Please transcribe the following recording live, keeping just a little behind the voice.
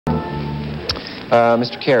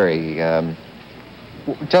Mr. Kerry,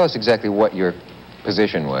 tell us exactly what your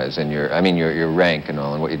position was and your rank and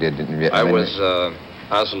all, and what you did in Vietnam.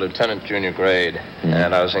 I was a lieutenant junior grade,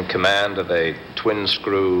 and I was in command of a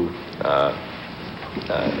twin-screw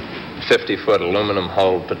 50-foot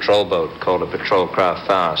aluminum-hulled patrol boat called a patrol craft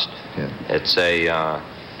fast. Yeah. It's a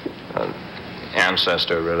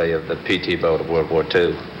ancestor, really, of the PT boat of World War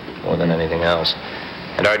II, more than anything else.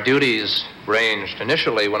 And our duties ranged.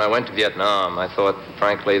 Initially, when I went to Vietnam, I thought,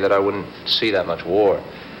 frankly, that I wouldn't see that much war.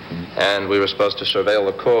 And we were supposed to surveil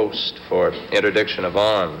the coast for interdiction of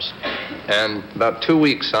arms. And about 2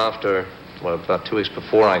 weeks after, well, about 2 weeks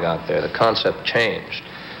before I got there, the concept changed.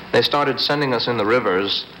 They started sending us in the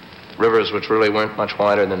rivers which really weren't much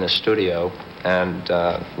wider than this studio, and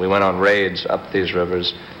we went on raids up these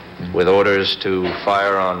rivers with orders to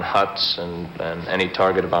fire on huts and any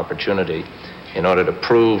target of opportunity in order to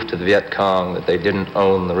prove to the Viet Cong that they didn't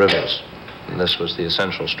own the rivers. And this was the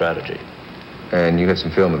essential strategy. And you got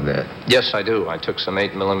some film of that? Yes, I do. I took some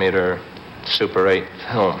 8mm Super 8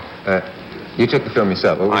 film. You took the film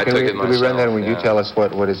yourself? Well, I took it myself. Can we run that, and will you tell us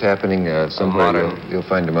what is happening? Somewhere you'll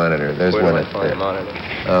find a monitor. There's one. Where do I find a monitor?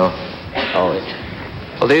 Oh.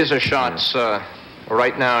 Well, these are shots.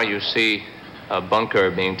 Right now you see a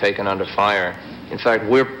bunker being taken under fire. In fact,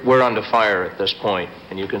 we're under fire at this point,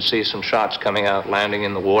 and you can see some shots coming out, landing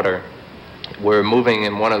in the water. We're moving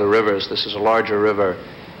in one of the rivers. This is a larger river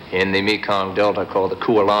in the Mekong Delta called the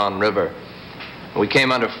Kualan River. We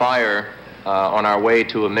came under fire on our way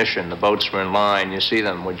to a mission. The boats were in line. You see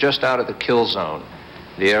them. We're just out of the kill zone,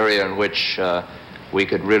 the area in which we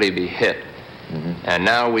could really be hit. And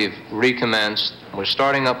now we've recommenced. We're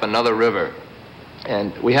starting up another river.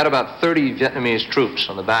 And we had about 30 Vietnamese troops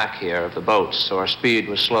on the back here of the boats, so our speed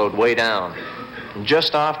was slowed way down. And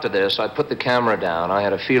just after this, I put the camera down. I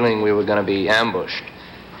had a feeling we were going to be ambushed.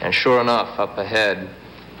 And sure enough, up ahead,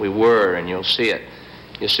 we were, and you'll see it.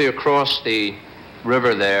 You see across the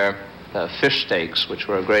river there, fish stakes, which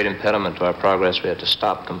were a great impediment to our progress. We had to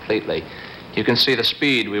stop completely. You can see the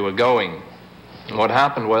speed we were going. And what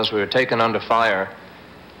happened was we were taken under fire,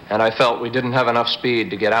 and I felt we didn't have enough speed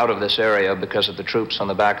to get out of this area because of the troops on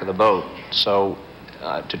the back of the boat. So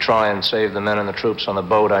to try and save the men and the troops on the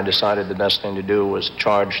boat, I decided the best thing to do was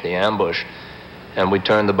charge the ambush. And we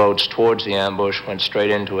turned the boats towards the ambush, went straight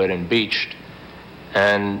into it and beached,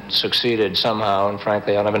 and succeeded somehow, and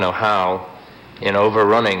frankly, I don't even know how, in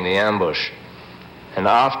overrunning the ambush. And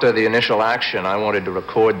after the initial action, I wanted to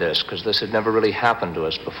record this because this had never really happened to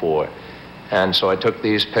us before. And so I took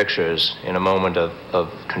these pictures in a moment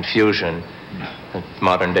of confusion,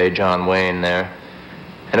 modern-day John Wayne there.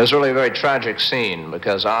 And it was really a very tragic scene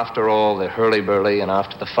because after all the hurly-burly and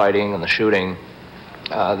after the fighting and the shooting,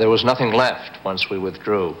 there was nothing left once we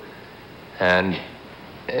withdrew. And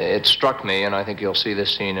it struck me, and I think you'll see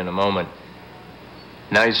this scene in a moment.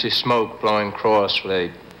 Now you see smoke blowing across.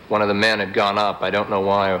 One of the men had gone up, I don't know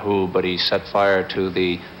why or who, but he set fire to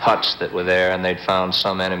the huts that were there, and they'd found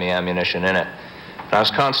some enemy ammunition in it. And I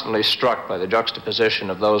was constantly struck by the juxtaposition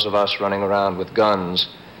of those of us running around with guns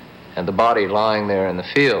and the body lying there in the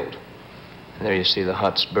field. And there you see the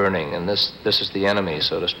huts burning, and this is the enemy,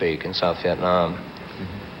 so to speak, in South Vietnam.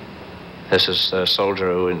 This is a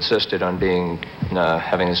soldier who insisted on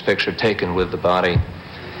having his picture taken with the body.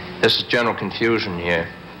 This is general confusion here.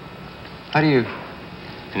 How do you...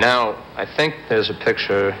 Now, I think there's a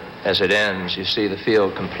picture as it ends. You see the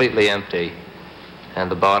field completely empty and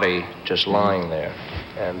the body just lying there.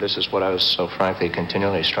 And this is what I was so frankly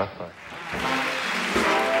continually struck by.